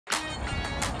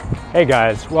Hey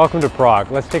guys, welcome to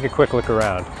Prague. Let's take a quick look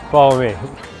around. Follow me.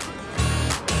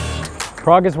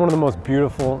 Prague is one of the most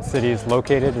beautiful cities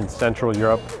located in Central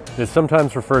Europe. It is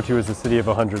sometimes referred to as the city of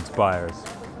 100 spires.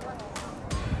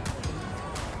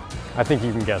 I think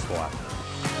you can guess why.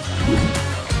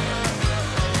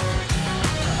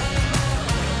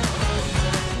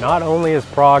 Not only is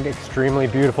Prague extremely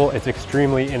beautiful, it's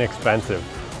extremely inexpensive,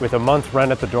 with a month's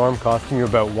rent at the dorm costing you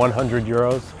about 100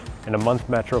 euros and a month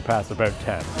metro pass about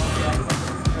 10.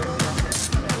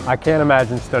 I can't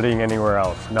imagine studying anywhere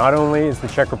else. Not only is the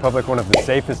Czech Republic one of the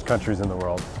safest countries in the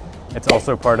world, it's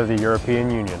also part of the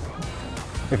European Union.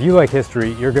 If you like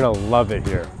history, you're gonna love it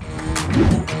here.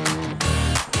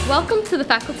 Welcome to the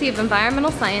Faculty of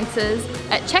Environmental Sciences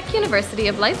at Czech University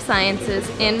of Life Sciences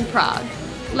in Prague.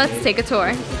 Let's take a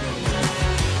tour.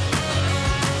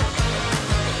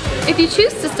 If you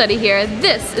choose to study here,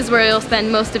 this is where you'll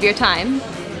spend most of your time.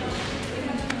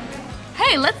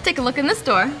 Hey, let's take a look in this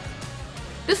door.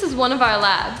 This is one of our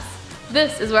labs.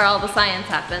 This is where all the science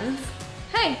happens.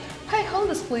 Hey, hold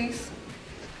this please.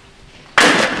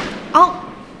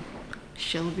 Oh,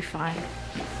 she'll be fine.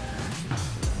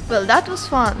 Well, that was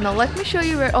fun. Now let me show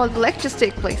you where all the lectures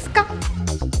take place. Come.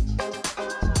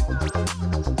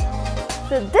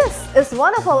 So this is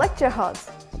one of our lecture halls.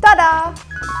 Ta-da!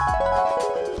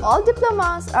 All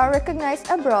diplomas are recognized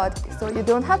abroad, so you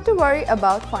don't have to worry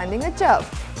about finding a job.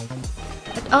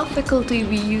 At our faculty,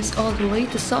 we use all the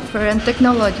latest software and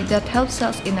technology that helps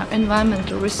us in our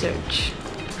environmental research.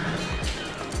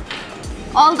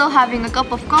 Although having a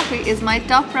cup of coffee is my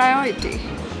top priority.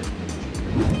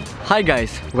 Hi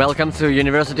guys, welcome to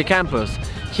University Campus.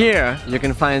 Here you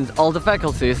can find all the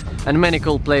faculties and many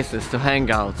cool places to hang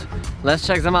out. Let's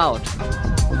check them out.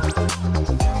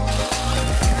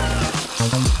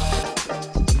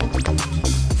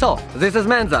 So, this is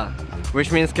Mensa,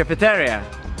 which means cafeteria.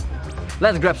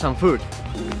 Let's grab some food.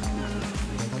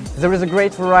 There is a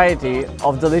great variety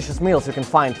of delicious meals you can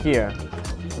find here.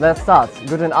 Let's start.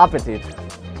 Good appetite.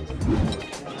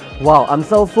 Wow, I'm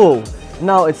so full.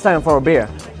 Now it's time for a beer.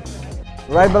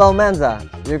 Right below Mensa,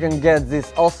 you can get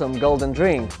this awesome golden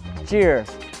drink. Cheers!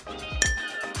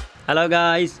 Hello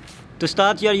guys! To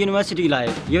start your university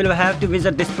life, you will have to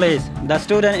visit this place, the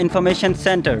Student Information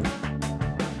Center.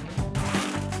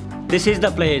 This is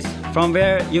the place from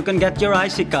where you can get your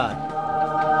IC card.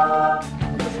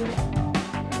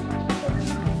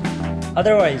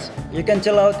 Otherwise, you can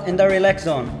chill out in the relax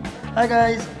zone. Hi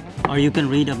guys! Or you can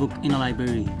read a book in a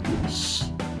library. Shh!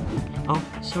 Oh,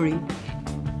 sorry.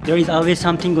 There is always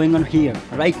something going on here.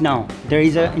 Right now, there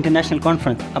is an international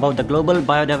conference about the global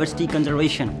biodiversity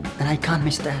conservation. And I can't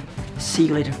miss that. See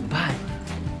you later. Bye.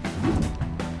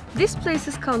 This place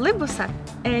is called Limbo Site,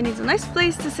 and it's a nice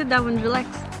place to sit down and relax.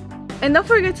 And don't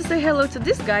forget to say hello to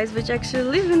these guys, which actually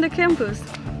live in the campus.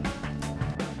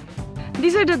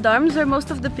 These are the dorms where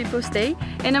most of the people stay,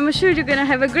 and I'm sure you're gonna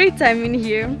have a great time in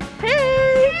here.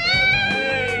 Hey!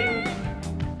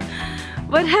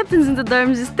 What happens in the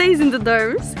dorms stays in the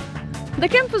dorms. The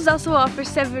campus also offers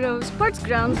several sports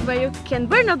grounds where you can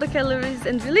burn out the calories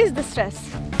and release the stress.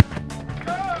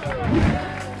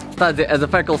 Study at the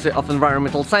Faculty of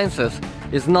Environmental Sciences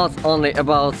is not only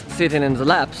about sitting in the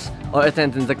labs or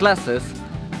attending the classes,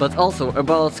 but also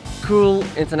about cool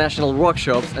international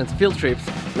workshops and field trips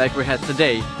like we had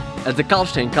today at the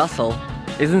Karlstein Castle.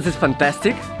 Isn't this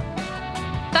fantastic?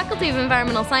 Faculty of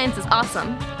Environmental Science is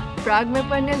awesome. Prague में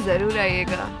पढ़ने जरूर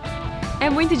आइएगा. É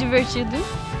muito divertido.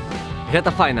 Это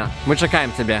файно, мы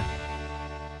чекаем тебя.